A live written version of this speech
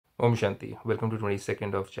Om Shanti. Welcome to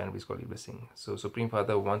 22nd of January's Godly Blessing. So Supreme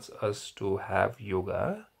Father wants us to have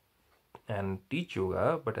yoga and teach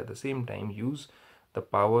yoga, but at the same time use the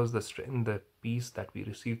powers, the strength, the peace that we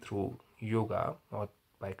receive through yoga or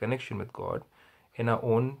by connection with God in our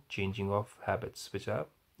own changing of habits, which are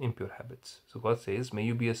impure habits. So God says, may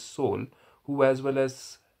you be a soul who, as well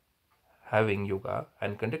as having yoga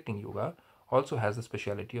and conducting yoga, also has the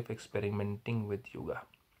speciality of experimenting with yoga.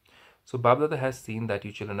 So Babdada has seen that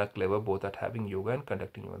you children are clever both at having yoga and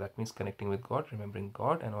conducting yoga. That means connecting with God, remembering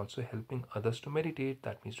God, and also helping others to meditate.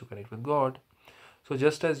 That means to connect with God. So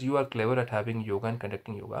just as you are clever at having yoga and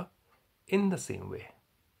conducting yoga, in the same way,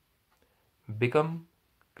 become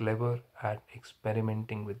clever at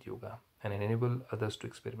experimenting with yoga and enable others to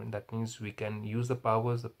experiment. That means we can use the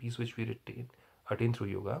powers, the peace which we attain through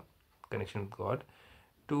yoga, connection with God,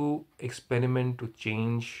 to experiment, to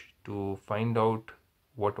change, to find out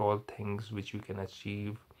what all things which we can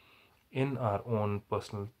achieve in our own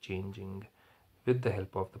personal changing with the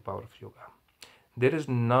help of the power of yoga. There is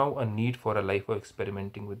now a need for a life of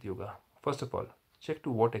experimenting with yoga. First of all, check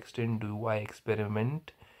to what extent do I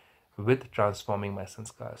experiment with transforming my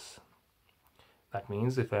sanskars. That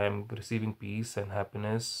means if I am receiving peace and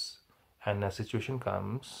happiness and a situation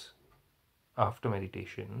comes after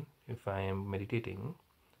meditation, if I am meditating,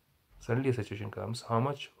 suddenly a situation comes, how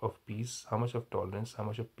much of peace, how much of tolerance, how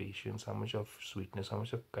much of patience, how much of sweetness, how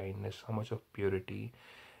much of kindness, how much of purity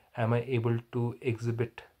am I able to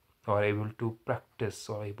exhibit or able to practice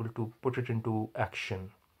or able to put it into action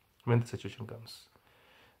when the situation comes.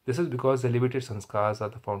 This is because elevated sanskars are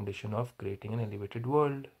the foundation of creating an elevated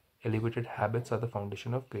world. Elevated habits are the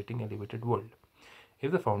foundation of creating an elevated world.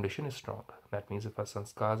 If the foundation is strong, that means if our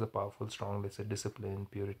sanskars are powerful, strong, let's say discipline,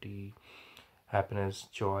 purity, happiness,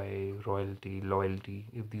 joy, royalty, loyalty,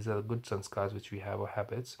 if these are good sanskars which we have or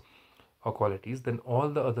habits or qualities, then all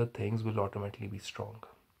the other things will automatically be strong.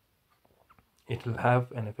 It will have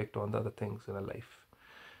an effect on the other things in our life.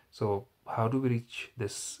 So how do we reach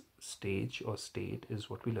this stage or state is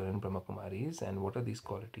what we learn in brahmakumaris, and what are these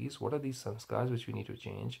qualities, what are these sanskars which we need to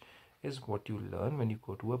change is what you learn when you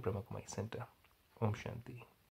go to a brahmakumari center. Om Shanti.